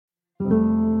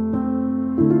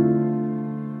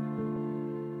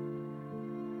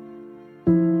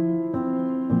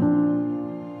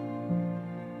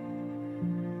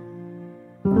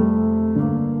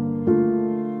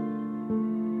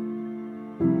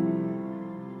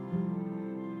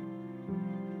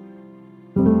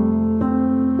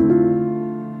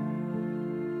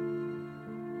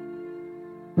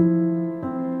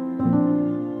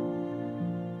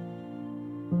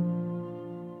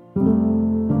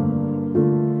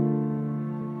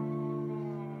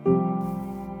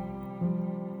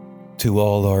To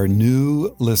all our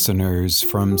new listeners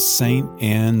from St.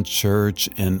 Anne Church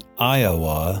in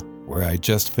Iowa, where I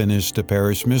just finished a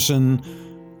parish mission,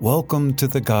 welcome to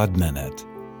the God Minute.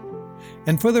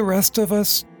 And for the rest of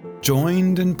us,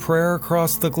 joined in prayer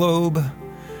across the globe,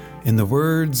 in the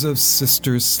words of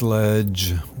Sister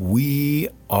Sledge, we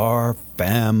are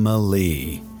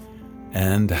family.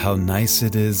 And how nice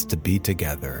it is to be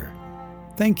together.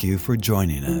 Thank you for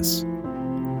joining us.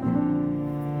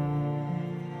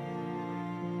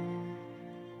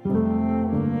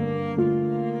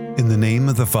 In the name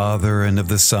of the Father, and of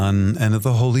the Son, and of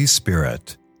the Holy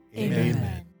Spirit.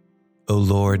 Amen. O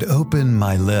Lord, open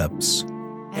my lips,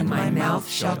 and my mouth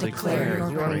shall declare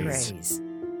your praise.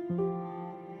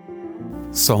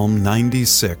 Psalm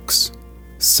 96.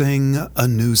 Sing a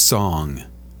new song.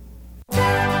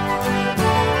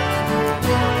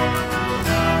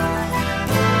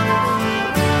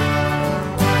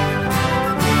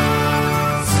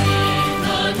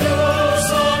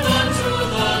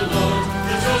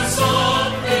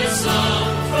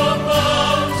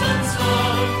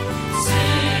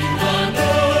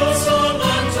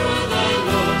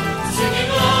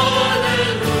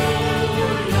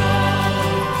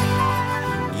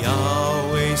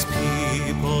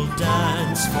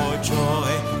 Dance for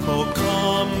joy, oh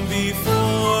come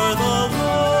before the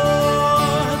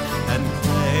Lord, and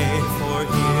play for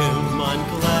him on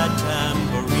glad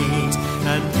tambourines,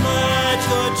 and let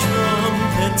your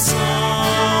trumpets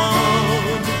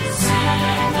sound.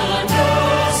 Sing a new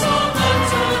song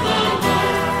unto the Lord,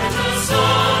 let your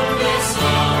song be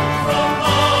sung from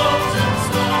mountains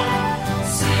down.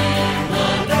 Sing a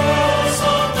new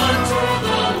song unto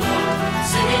the Lord,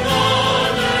 singing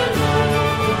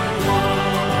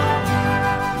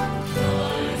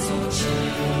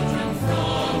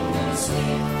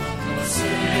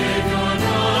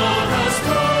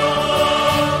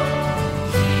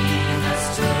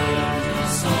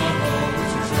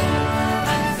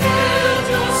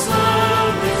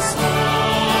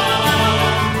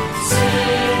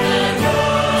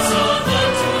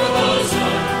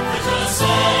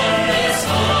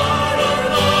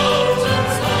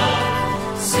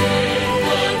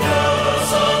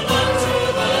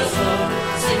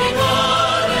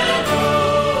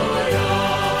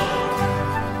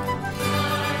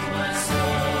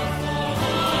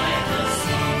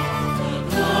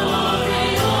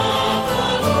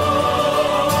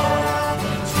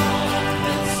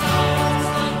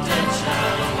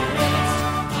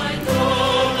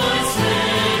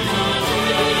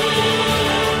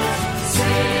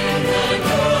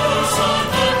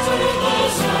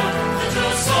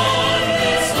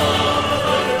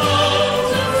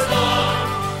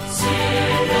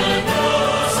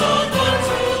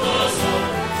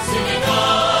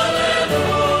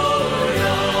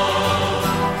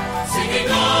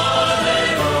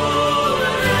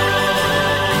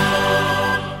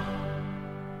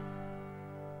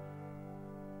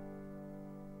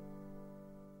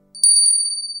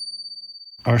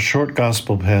Our short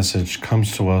gospel passage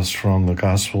comes to us from the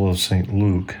Gospel of St.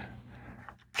 Luke,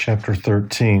 chapter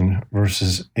 13,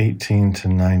 verses 18 to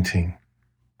 19.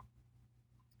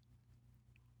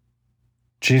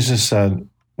 Jesus said,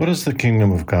 "What is the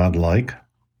kingdom of God like?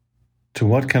 To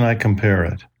what can I compare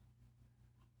it?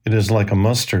 It is like a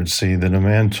mustard seed that a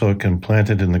man took and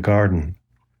planted in the garden.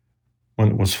 When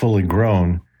it was fully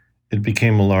grown, it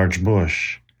became a large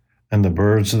bush, and the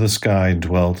birds of the sky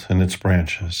dwelt in its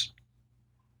branches."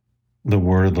 The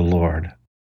word of the Lord.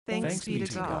 Thanks be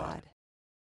to God.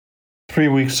 3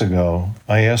 weeks ago,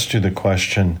 I asked you the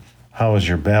question, how is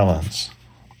your balance?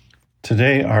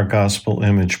 Today, our gospel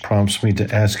image prompts me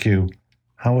to ask you,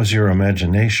 how is your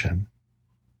imagination?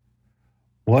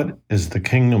 What is the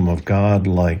kingdom of God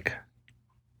like?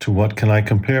 To what can I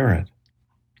compare it?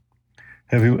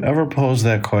 Have you ever posed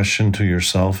that question to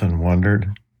yourself and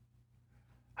wondered,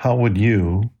 how would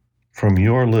you, from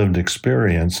your lived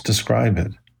experience, describe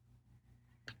it?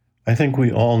 I think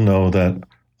we all know that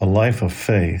a life of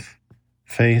faith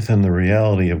in the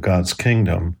reality of God's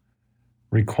kingdom,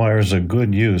 requires a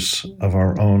good use of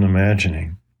our own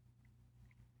imagining.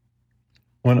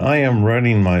 When I am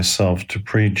readying myself to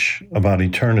preach about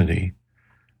eternity,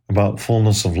 about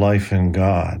fullness of life in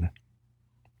God,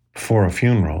 for a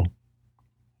funeral,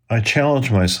 I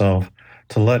challenge myself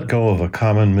to let go of a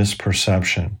common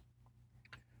misperception.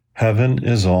 Heaven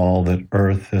is all that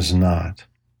earth is not.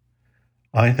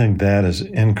 I think that is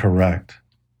incorrect.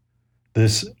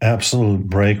 This absolute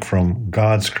break from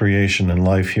God's creation and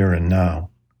life here and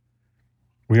now.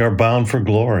 We are bound for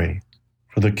glory,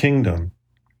 for the kingdom,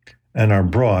 and are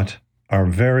brought, our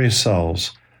very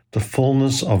selves, the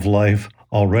fullness of life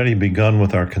already begun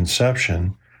with our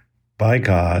conception, by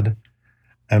God,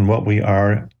 and what we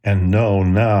are and know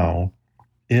now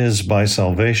is by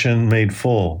salvation made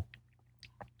full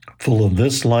of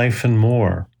this life and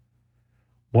more.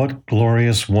 What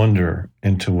glorious wonder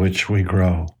into which we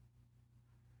grow.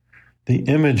 The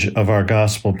image of our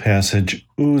gospel passage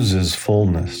oozes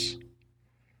fullness,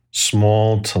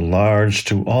 small to large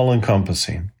to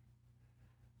all-encompassing.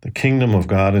 The kingdom of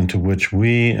God into which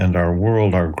we and our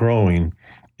world are growing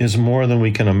is more than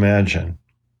we can imagine,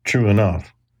 true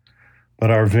enough. But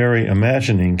our very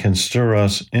imagining can stir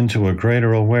us into a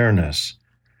greater awareness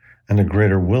and a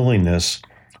greater willingness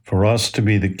for us to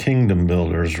be the kingdom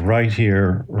builders right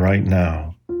here, right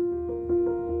now.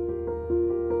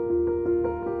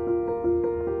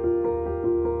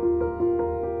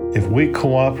 If we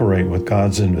cooperate with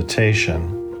God's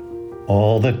invitation,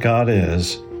 all that God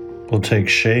is will take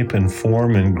shape and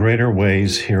form in greater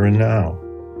ways here and now.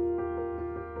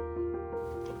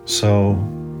 So,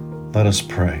 let us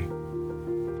pray.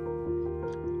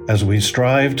 As we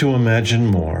strive to imagine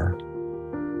more,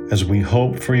 as we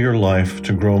hope for your life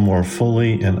to grow more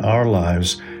fully in our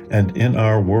lives and in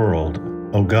our world,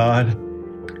 O God,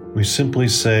 we simply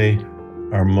say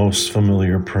our most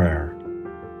familiar prayer.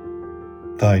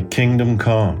 Thy kingdom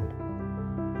come,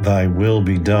 thy will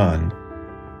be done,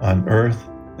 on earth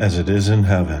as it is in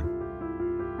heaven.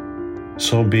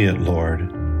 So be it,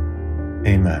 Lord.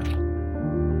 Amen.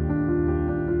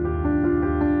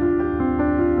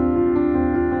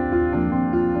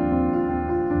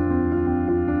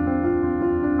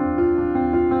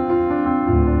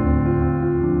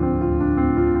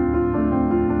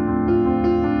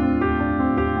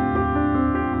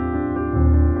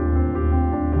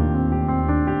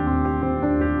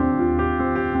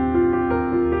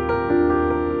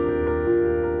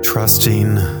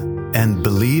 Trusting and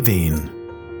believing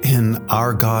in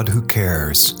our God who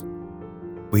cares,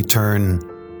 we turn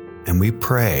and we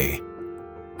pray.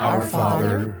 Our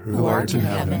Father, who art in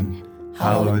heaven,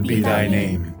 hallowed be thy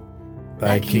name.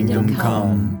 Thy kingdom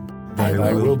come,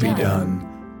 thy will be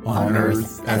done, on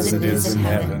earth as it is in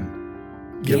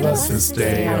heaven. Give us this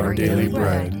day our daily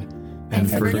bread, and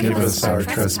forgive us our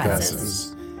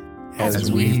trespasses,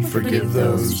 as we forgive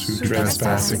those who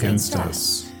trespass against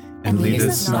us. And lead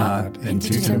us not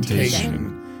into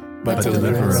temptation, but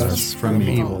deliver us from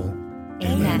evil.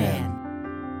 Amen.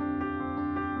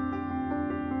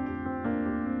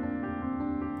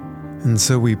 And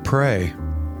so we pray.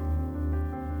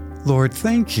 Lord,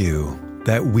 thank you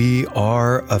that we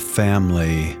are a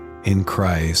family in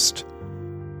Christ.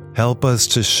 Help us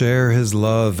to share his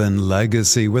love and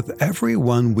legacy with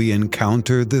everyone we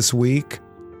encounter this week.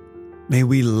 May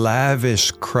we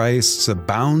lavish Christ's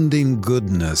abounding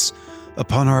goodness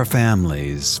upon our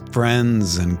families,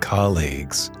 friends, and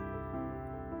colleagues.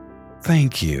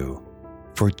 Thank you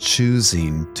for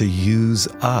choosing to use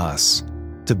us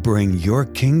to bring your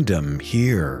kingdom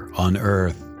here on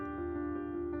earth.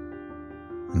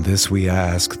 This we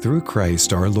ask through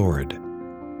Christ our Lord.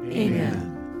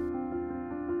 Amen.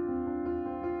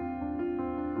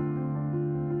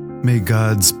 May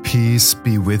God's peace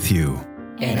be with you.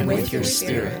 And with your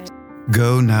spirit.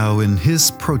 Go now in his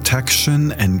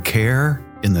protection and care,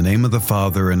 in the name of the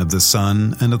Father, and of the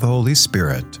Son, and of the Holy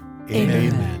Spirit.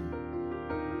 Amen.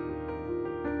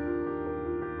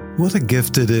 What a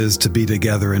gift it is to be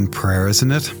together in prayer,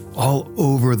 isn't it? All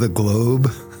over the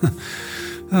globe.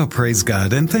 Oh, praise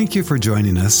God, and thank you for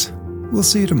joining us. We'll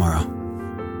see you tomorrow.